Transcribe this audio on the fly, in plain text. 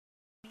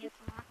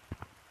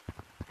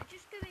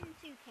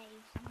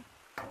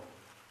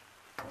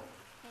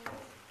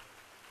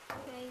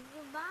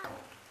bad.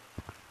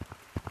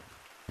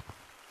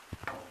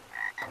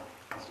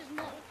 This does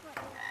not look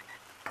like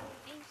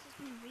Ace has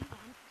been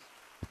revamped.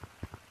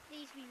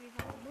 Please be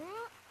revamped.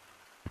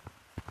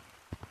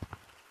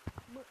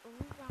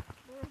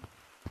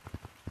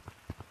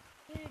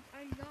 Dude,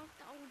 I love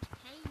the old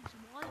caves.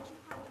 Why do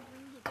you have to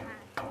bring it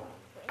back?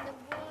 But in the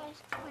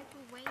worst type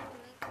of way,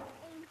 like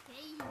old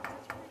caves.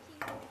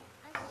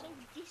 That's so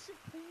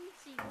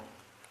disappointing.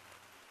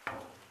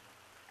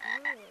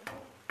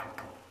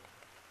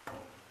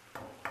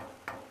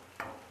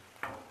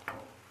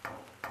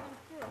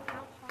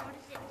 How hard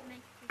is it to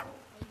make this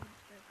cave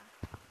go back?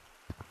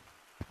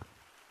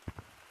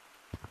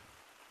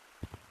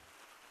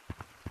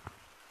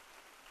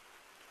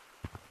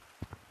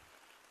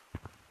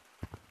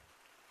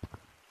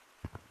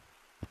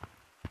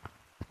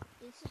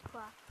 This is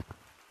crap.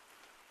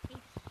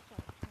 It's so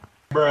crap.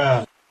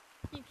 Bruh.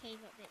 New cave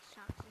update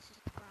sucks. This is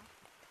crap.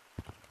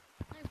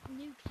 No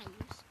new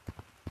caves.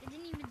 They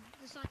didn't even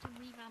decide to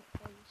revamp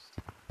caves.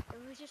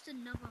 It was just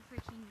another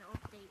freaking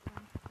update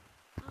one.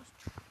 That was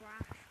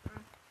trash, bro.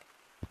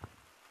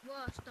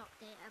 Worst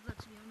update ever,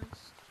 to be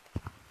honest.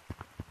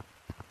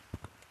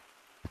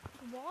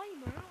 Why,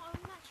 bro? I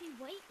was actually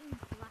waiting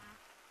for that.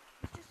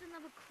 It's just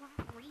another crap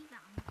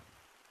revamp.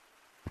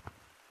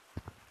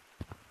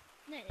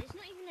 No, it's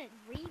not even a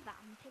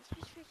revamp. It's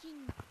just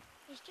freaking.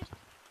 It's just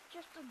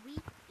a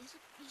week. It's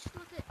just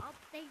like an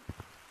update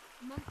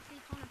monthly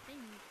kind of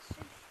thing. It's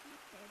so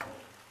stupid.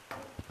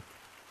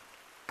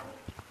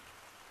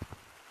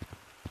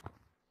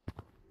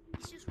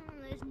 It's just one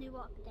of those new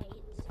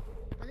updates,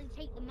 but they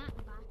take the map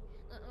back,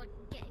 like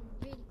getting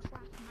really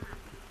crap map.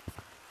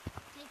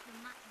 Take the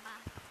map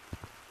back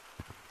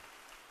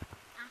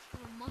after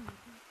a month,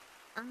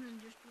 and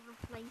then just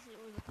replace it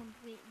with a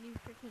complete new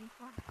freaking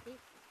crap bit.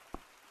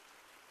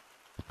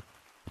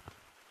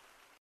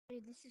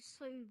 Dude, this is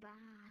so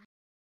bad.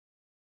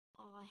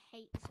 Oh, I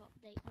hate this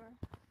update, bro.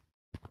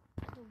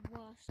 It's the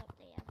worst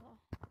update ever.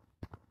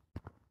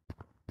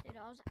 Dude,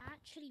 I was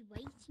actually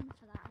waiting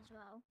for that as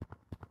well.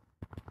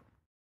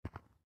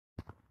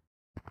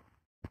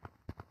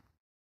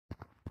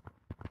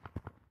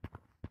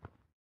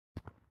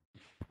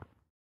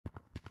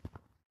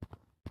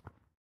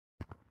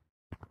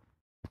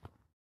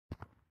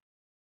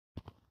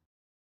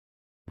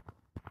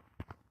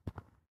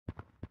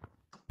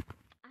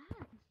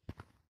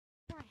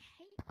 I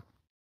hate.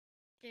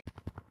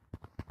 Dude.